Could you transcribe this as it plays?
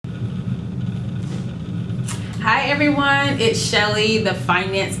Hi everyone, it's Shelly, the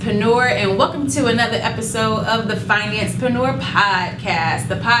Financepreneur, and welcome to another episode of the Financepreneur Podcast,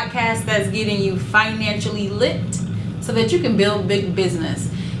 the podcast that's getting you financially lit so that you can build big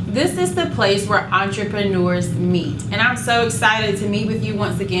business. This is the place where entrepreneurs meet, and I'm so excited to meet with you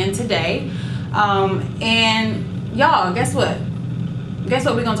once again today. And y'all, guess what? Guess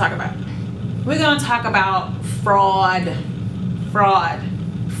what we're gonna talk about? We're gonna talk about fraud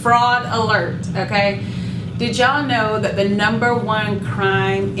alert, okay? Did y'all know that the number one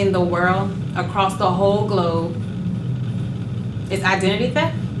crime in the world across the whole globe is identity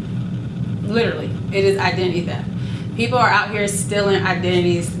theft? Literally, it is identity theft. People are out here stealing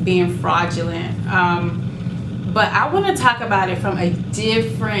identities, being fraudulent. But I want to talk about it from a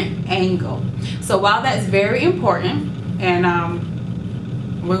different angle. So while that's very important, and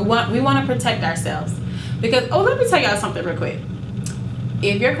we want to protect ourselves, because let me tell y'all something real quick.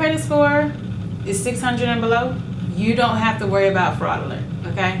 If your credit score is 600 and below, you don't have to worry about fraud alert,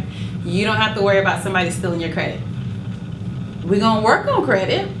 okay? You don't have to worry about somebody stealing your credit. We're gonna work on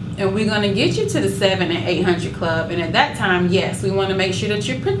credit, and we're gonna get you to the 700 and 800 club. And at that time, yes, we want to make sure that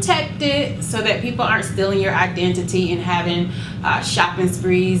you're protected so that people aren't stealing your identity and having shopping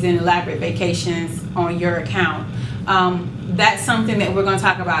sprees and elaborate vacations on your account. That's something that we're gonna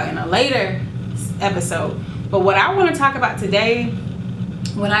talk about in a later episode. But what I want to talk about today,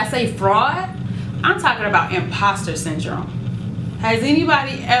 when I say fraud, I'm talking about imposter syndrome. Has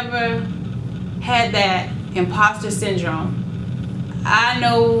anybody ever had that imposter syndrome? I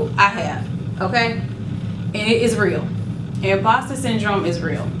know I have, okay? And it is real. Imposter syndrome is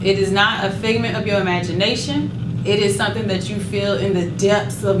real. It is not a figment of your imagination. It is something that you feel in the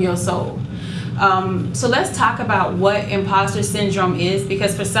depths of your soul. So let's talk about what imposter syndrome is,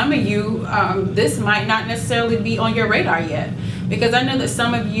 because for some of you, this might not necessarily be on your radar yet. Because I know that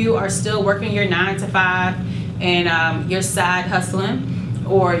some of you are still working your 9 to 5 and you're side hustling,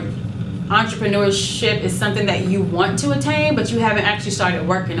 or entrepreneurship is something that you want to attain, but you haven't actually started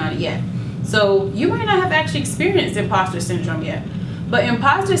working on it yet. So you might not have actually experienced imposter syndrome yet. But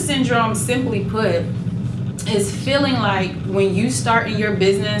imposter syndrome, simply put, is feeling like when you start in your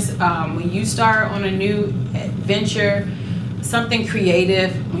business, when you start on a new venture, something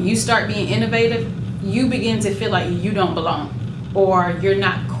creative, when you start being innovative, you begin to feel like you don't belong, or you're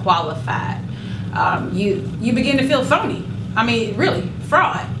not qualified. You begin to feel phony. I mean, really,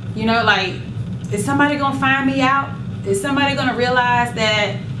 fraud. You know, like, is somebody gonna find me out? Is somebody gonna realize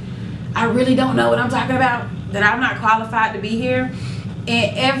that I really don't know what I'm talking about? That I'm not qualified to be here?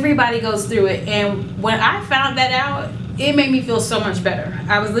 And everybody goes through it. And when I found that out, it made me feel so much better.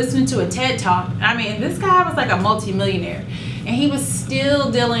 I was listening to a TED Talk. I mean, this guy was like a multimillionaire, and he was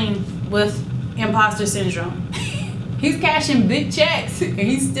still dealing with imposter syndrome. He's cashing big checks, and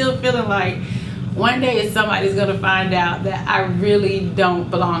he's still feeling like one day somebody's gonna find out that I really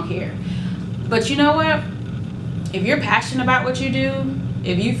don't belong here. But you know what? If you're passionate about what you do,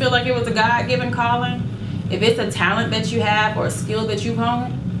 if you feel like it was a God-given calling, if it's a talent that you have or a skill that you've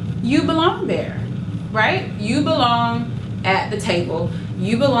honed, you belong there, right? You belong at the table.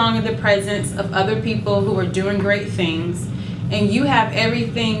 You belong in the presence of other people who are doing great things, and you have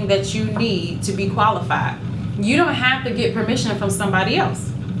everything that you need to be qualified. You don't have to get permission from somebody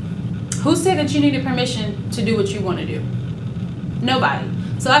else. Who said that you needed permission to do what you want to do? Nobody.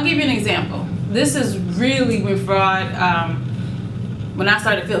 So I'll give you an example. This is really when when I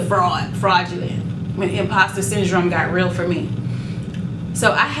started to feel fraudulent, when imposter syndrome got real for me.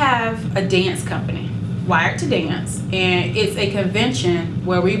 So I have a dance company, Wired to Dance, and it's a convention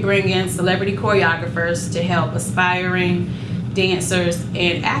where we bring in celebrity choreographers to help aspiring dancers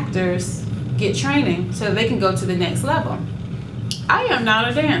and actors get training so they can go to the next level. I am not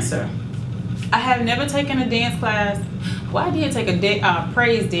a dancer. I have never taken a dance class. Well, I did take a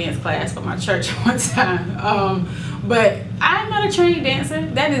praise dance class for my church one time. But I'm not a trained dancer.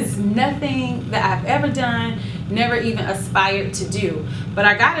 That is nothing that I've ever done, never even aspired to do. But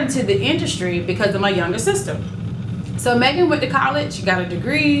I got into the industry because of my younger sister. So Megan went to college, got a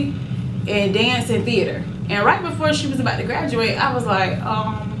degree in dance and theater. And right before she was about to graduate, I was like,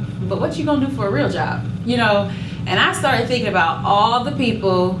 but what you gonna do for a real job? You know? And I started thinking about all the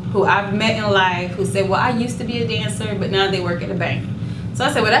people who I've met in life who said, well, I used to be a dancer, but now they work at a bank. So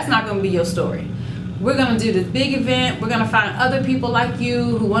I said, well, that's not going to be your story. We're going to do this big event. We're going to find other people like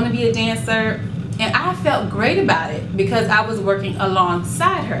you who want to be a dancer. And I felt great about it because I was working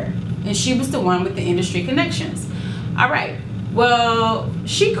alongside her, and she was the one with the industry connections. All right. Well,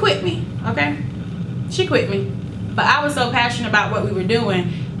 she quit me, okay? She quit me. But I was so passionate about what we were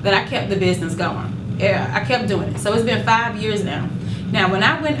doing that I kept the business going. Yeah, I kept doing it. So it's been 5 years now. Now, when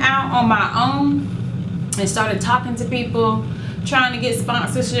I went out on my own and started talking to people, trying to get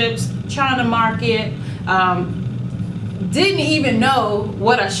sponsorships, trying to market. Didn't even know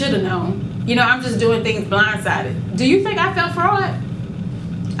what I should have known. You know, I'm just doing things blindsided. Do you think I felt fraud?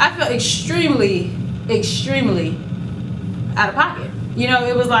 I felt extremely out of pocket. You know,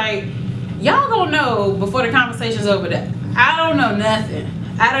 it was like, y'all gonna know before the conversation's over that I don't know nothing.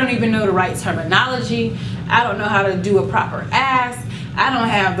 I don't even know the right terminology. I don't know how to do a proper ask. I don't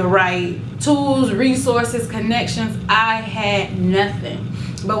have the right tools, resources, connections. I had nothing.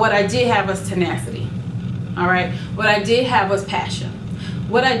 But what I did have was tenacity. All right. What I did have was passion.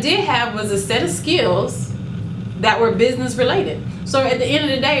 What I did have was a set of skills that were business related. So at the end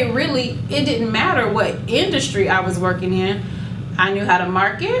of the day, really, it didn't matter what industry I was working in. I knew how to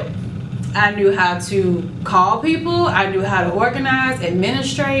market. I knew how to call people. I knew how to organize,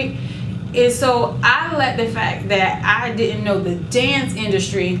 administrate. And so I let the fact that I didn't know the dance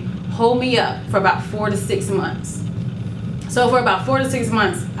industry hold me up for about 4 to 6 months. So for about 4 to 6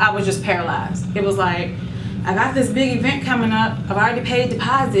 months, I was just paralyzed. It was like, I got this big event coming up. I've already paid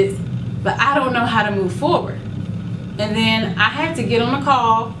deposits, but I don't know how to move forward. And then I had to get on a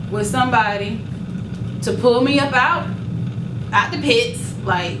call with somebody to pull me up out the pits.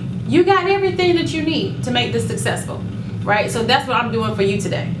 Like, you got everything that you need to make this successful, right? So that's what I'm doing for you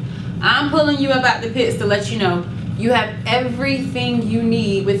today. I'm pulling you up out the pits to let you know you have everything you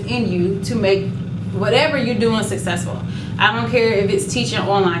need within you to make whatever you're doing successful. I don't care if it's teaching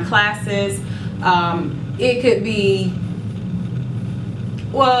online classes. It could be,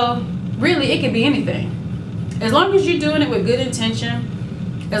 well, really, it could be anything. As long as you're doing it with good intention,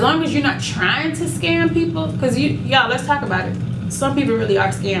 as long as you're not trying to scam people, because y'all, let's talk about it. Some people really are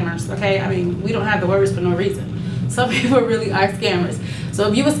scammers, okay? I mean, we don't have the words for no reason. Some people really are scammers. So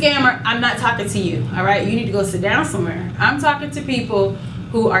if you're a scammer, I'm not talking to you, all right? You need to go sit down somewhere. I'm talking to people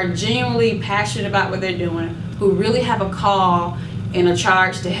who are genuinely passionate about what they're doing, who really have a call and a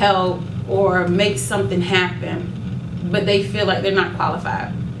charge to help or make something happen, but they feel like they're not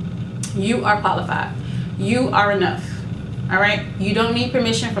qualified. You are qualified. You are enough, all right? You don't need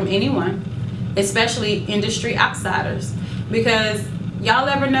permission from anyone, especially industry outsiders, because y'all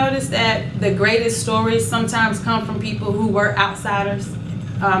ever notice that the greatest stories sometimes come from people who were outsiders,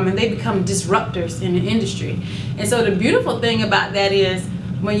 and they become disruptors in the industry. And so the beautiful thing about that is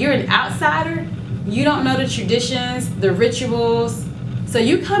when you're an outsider, you don't know the traditions, the rituals. So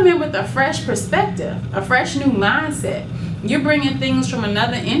you come in with a fresh perspective, a fresh new mindset. You're bringing things from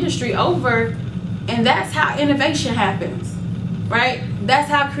another industry over, and that's how innovation happens, right? That's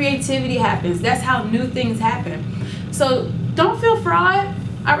how creativity happens. That's how new things happen. So don't feel fraud,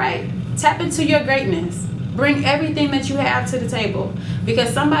 all right? Tap into your greatness. Bring everything that you have to the table,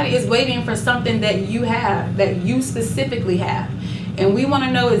 because somebody is waiting for something that you have, that you specifically have. And we want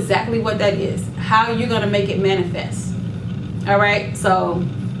to know exactly what that is, how you're going to make it manifest. All right? So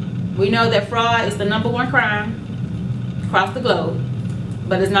we know that fraud is the #1 crime across the globe,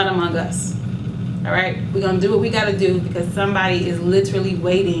 but it's not among us. All right? We're going to do what we got to do, because somebody is literally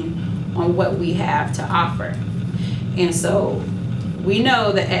waiting on what we have to offer. And so we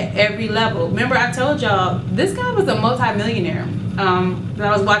know that at every level, remember I told y'all, this guy was a multi-millionaire that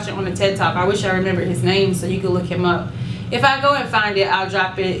I was watching on the TED Talk. I wish I remembered his name so you could look him up. If I go and find it, I'll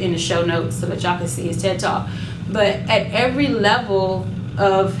drop it in the show notes so that y'all can see his TED Talk. But at every level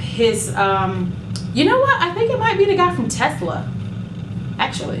of his, you know what? I think it might be the guy from Tesla,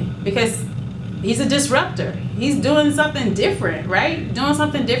 actually, because he's a disruptor. He's doing something different, right? Doing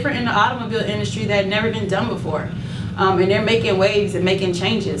something different in the automobile industry that had never been done before. And they're making waves and making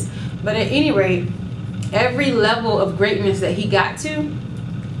changes. But at any rate, every level of greatness that he got to,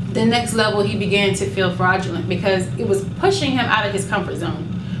 the next level he began to feel fraudulent, because it was pushing him out of his comfort zone.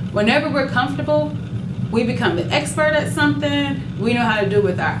 Whenever we're comfortable, we become the expert at something. We know how to do it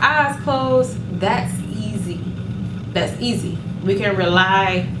with our eyes closed. That's easy. That's easy. We can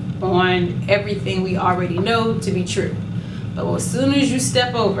rely on everything we already know to be true. But as soon as you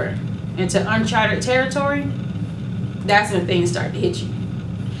step over into uncharted territory, that's when things start to hit you.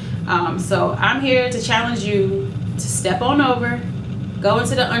 So I'm here to challenge you to step on over, go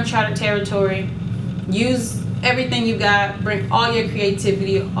into the uncharted territory, use everything you got, bring all your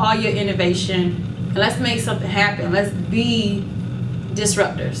creativity, all your innovation, and let's make something happen. Let's be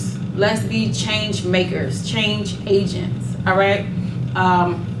disruptors. Let's be change makers, change agents, all right?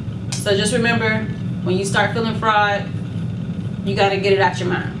 So just remember, when you start feeling fraud, you got to get it out your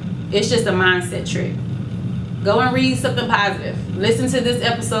mind. It's just a mindset trick. Go and read something positive. Listen to this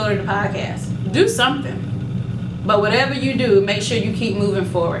episode of the podcast. Do something. But whatever you do, make sure you keep moving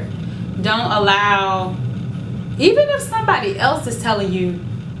forward. Don't allow, even if somebody else is telling you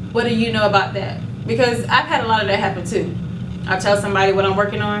What do you know about that? Because I've had a lot of that happen too. I'll tell somebody what I'm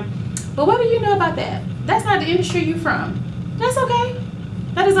working on, but what do you know about that? That's not the industry you're from. That's okay.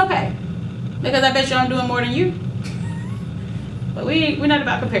 That is okay. Because I bet you I'm doing more than you. But we're not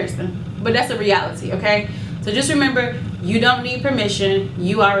about comparison. But that's a reality, okay? So just remember, you don't need permission.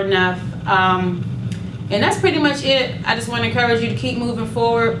 You are enough. And that's pretty much it. I just want to encourage you to keep moving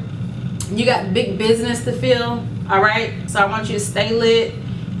forward. You got big business to fill, all right? So I want you to stay lit,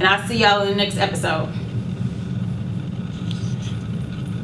 and I'll see y'all in the next episode.